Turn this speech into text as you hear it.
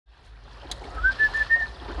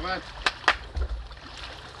Come on.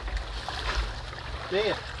 See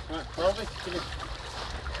ya. Come on, Bobby. Come here.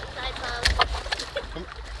 Side pump. Come.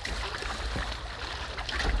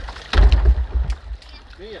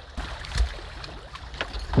 See ya.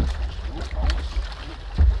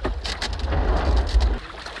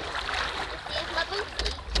 Here's my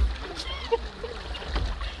booty.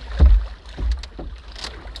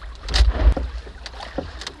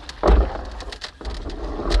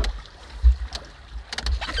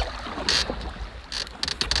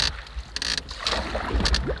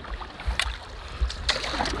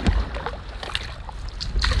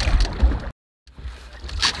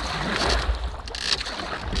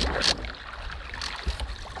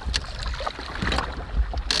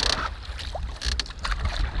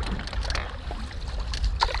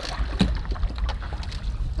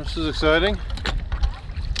 This is exciting.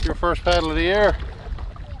 Your first paddle of the year.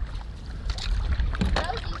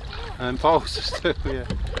 And poses too, yeah.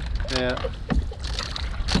 Yeah.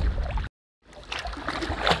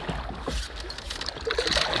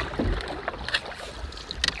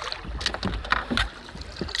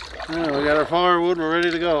 Yeah, we got our firewood, we're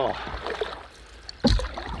ready to go.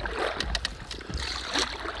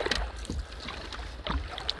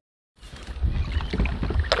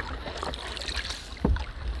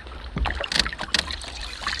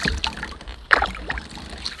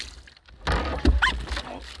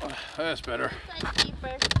 That's better. It's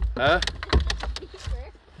deeper. Huh? Deeper.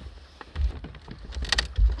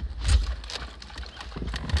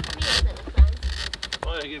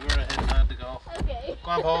 Oh, yeah, give her a head man to go. Okay.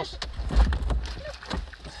 Come on, Pulse.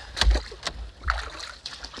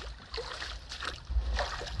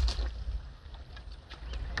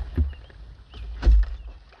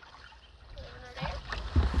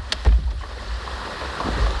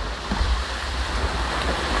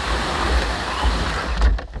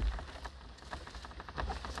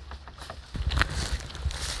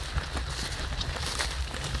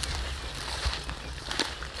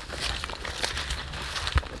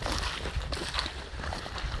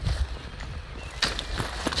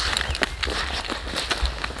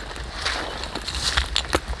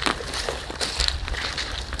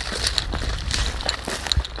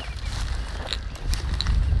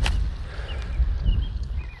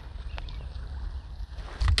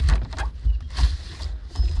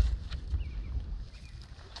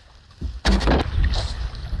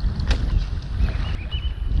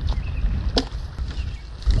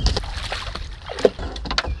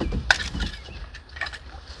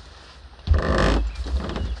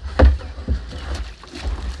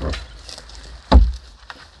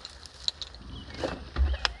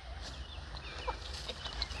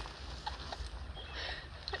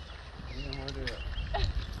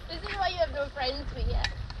 This is why you have no friends with you.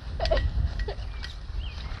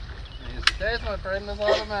 There's my friend, that's all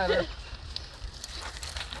that matters.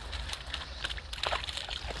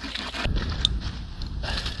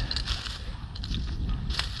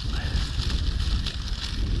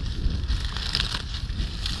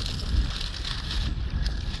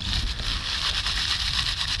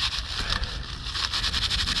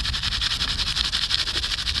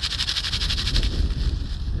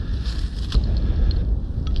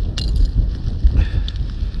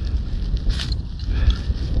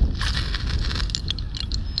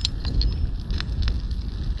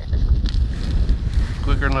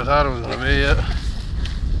 Quicker than I thought it was going to be yet.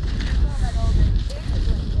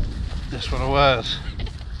 That's what it was.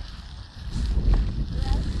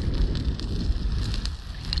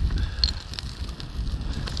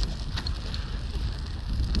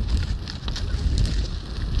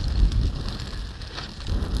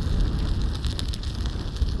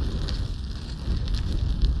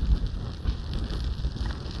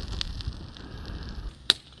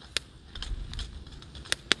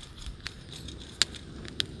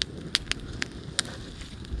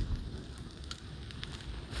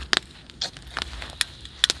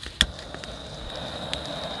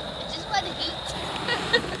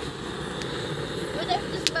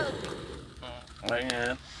 Hang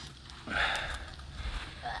on.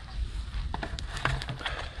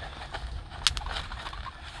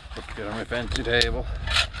 Get on my fancy table.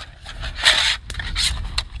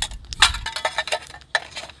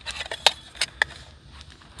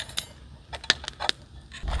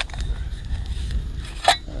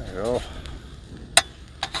 There you go.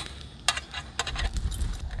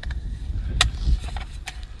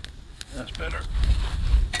 That's better.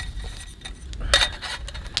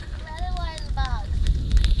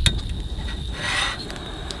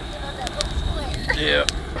 Yeah.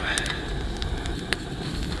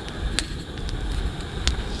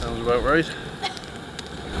 Sounds about right.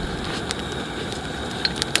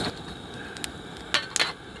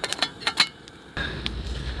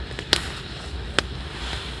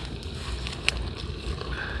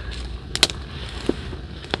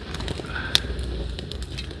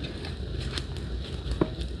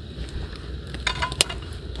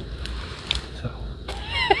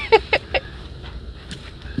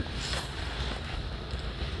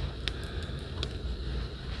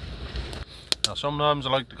 sometimes I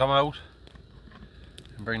like to come out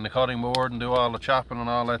and bring the cutting board and do all the chopping and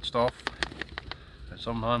all that stuff. And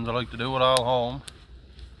sometimes I like to do it all home,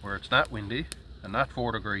 where it's not windy and not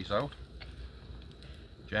 4 degrees out.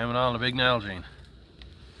 Jamming on the big Nalgene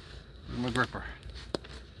with my gripper.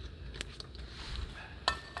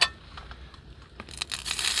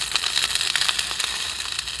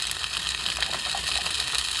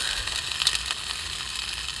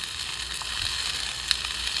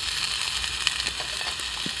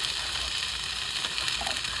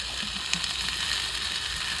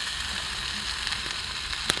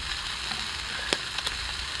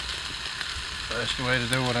 That's the way to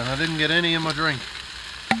do it, and I didn't get any in my drink.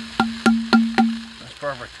 That's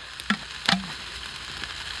perfect.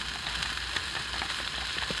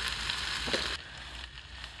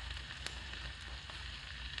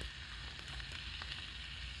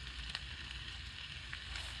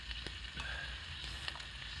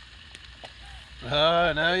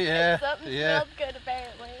 Ah, now yeah. Something Yeah. smells good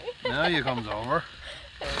apparently. Now you comes over.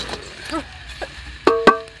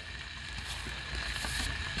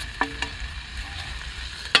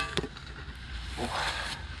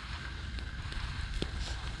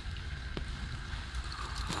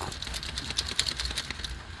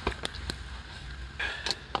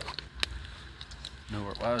 Know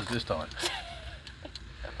where it was this time. Just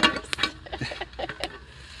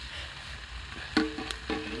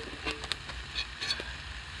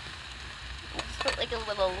put like a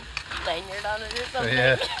little lanyard on it or something.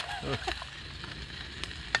 Yeah. Look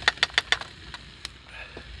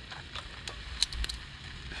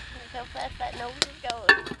how fast that nose is going.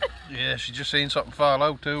 Yeah, she just seen something fall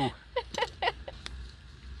out too.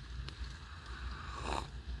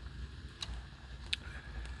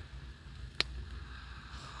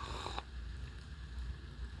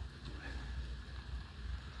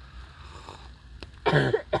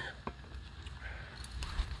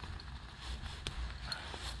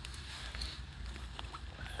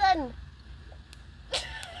 Son.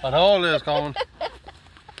 An hole is coming.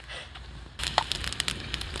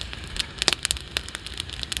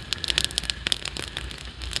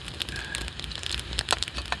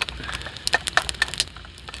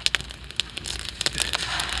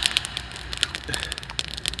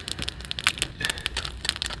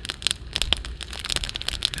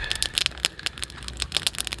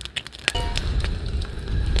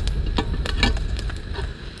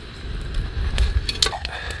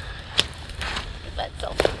 That's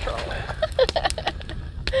self-control.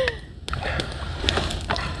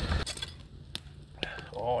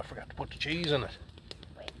 Oh, I forgot to put the cheese in it.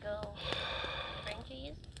 Way to go. Bring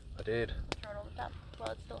cheese. I did. Throw it over the top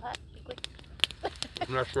while it's still hot. Be quick.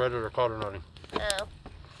 I'm not shredded or cut or nothing. No.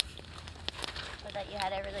 I thought you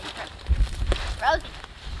had everything prepped. Rosie,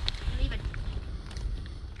 leave it.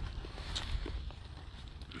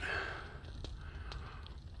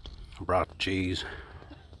 I brought the cheese.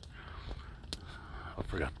 I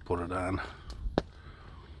forgot to put it on.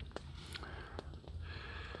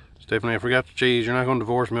 Stephanie, I forgot the cheese. You're not going to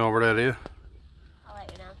divorce me over that, are you? I'll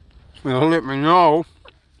let you know. Well, let me know.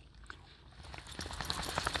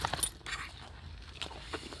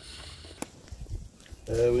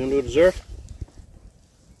 We gonna do a dessert?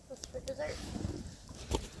 What's for dessert?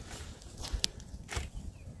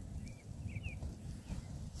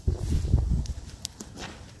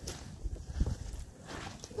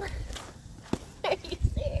 Are you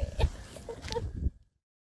serious?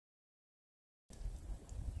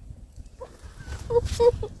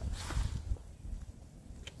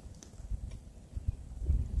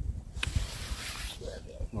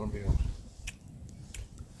 Won't be.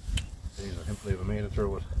 Jeez, I can't believe I made it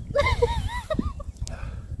through it.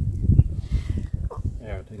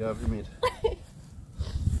 Yeah, take off your meat.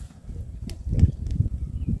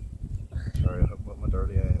 Sorry, I have put my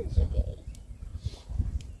dirty hands. Okay.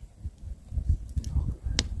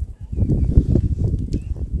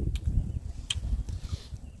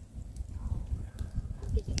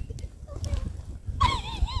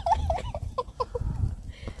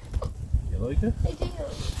 You like it? I do.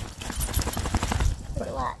 It's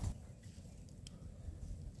a lot.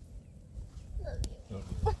 Love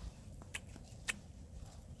you.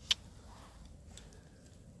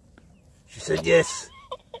 She said yes.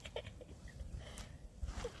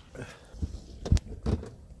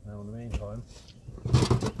 Now in the meantime,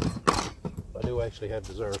 I do actually have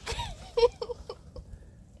dessert.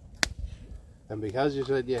 And because you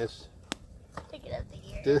said yes, Take it up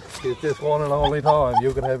the ear. this one and only time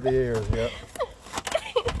you can have the ears, yeah.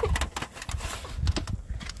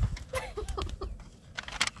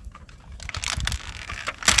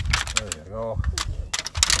 There you go.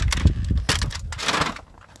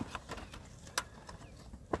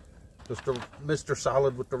 Just the Mr.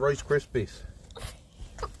 Salad with the Rice Krispies.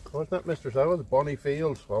 Oh, it's not Mr. Salad, Bonnie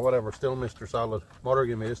Fields, or whatever, still Mr. Salad. Mother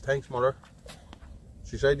gave me this. Thanks, Mother.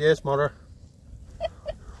 She said yes, Mother.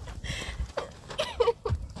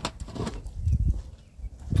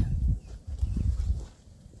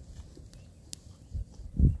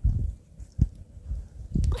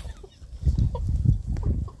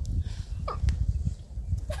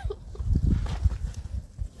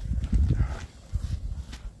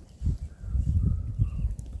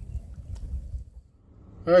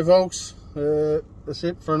 Alright folks, that's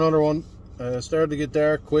it for another one. Started to get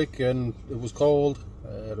dark quick and it was cold.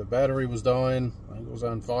 The battery was dying. I think it was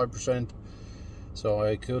on 5%, so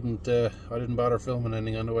I didn't bother filming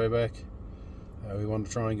anything on the way back. We wanted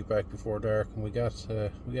to try and get back before dark, and we got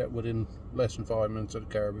within less than 5 minutes of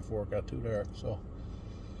the car before it got too dark. So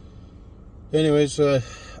anyways,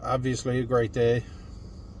 obviously a great day.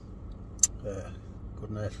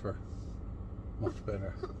 Couldn't ask for much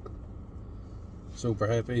better. Super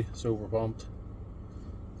happy, super pumped.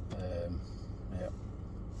 Yeah,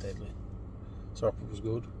 deadly. Supper was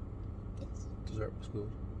good. Dessert was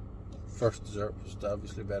good. First dessert was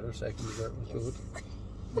obviously better. Second dessert was good.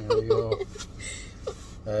 There you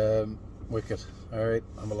go. Wicked. Alright,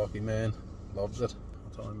 I'm a lucky man. Loves it.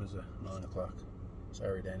 What time is it? 9 o'clock.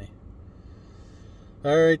 Sorry, Danny.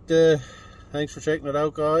 Alright, thanks for checking it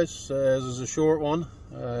out, guys. This is a short one.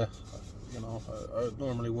 You know, I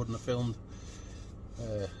normally wouldn't have filmed.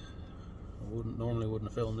 I normally wouldn't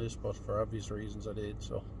have filmed this, but for obvious reasons I did.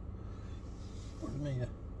 So, where's Mia?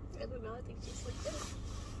 I don't know. I think she's like this.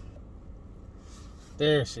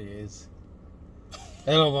 There she is.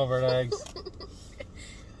 Hello, Bubber Legs.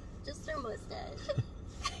 Just her mustache.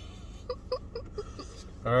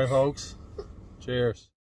 All right, folks. Cheers.